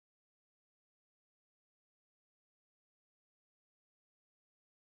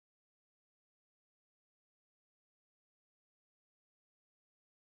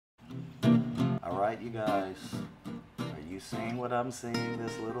Alright, you guys, are you seeing what I'm seeing?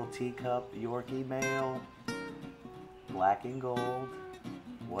 This little teacup Yorkie male, black and gold.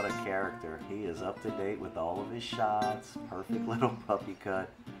 What a character. He is up to date with all of his shots. Perfect little puppy cut.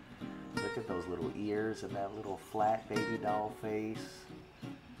 Look at those little ears and that little flat baby doll face.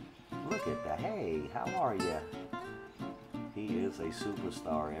 Look at that. Hey, how are you? He is a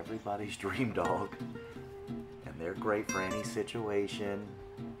superstar, everybody's dream dog. And they're great for any situation.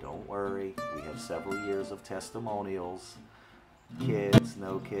 Don't worry, we have several years of testimonials. Kids,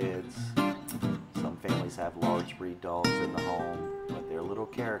 no kids. Some families have large breed dogs in the home, but they're little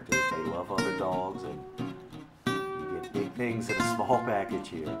characters. They love other dogs, and you get big things in a small package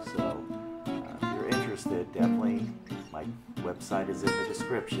here. So if you're interested, definitely, my website is in the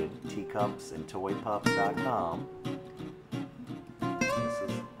description, teacupsandtoypups.com. This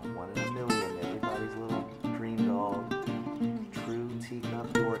is one in a million, everybody's little dream dog. True teacup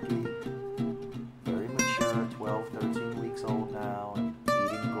Yorkie. Very mature, 12, 13 weeks old now, and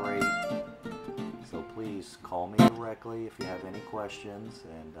eating great. So please call me directly if you have any questions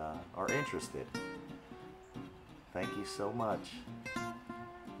and are interested. Thank you so much.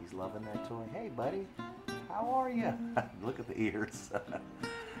 He's loving that toy. Hey buddy, how are you? Look at the ears.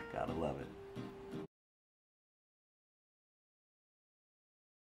 Gotta love it.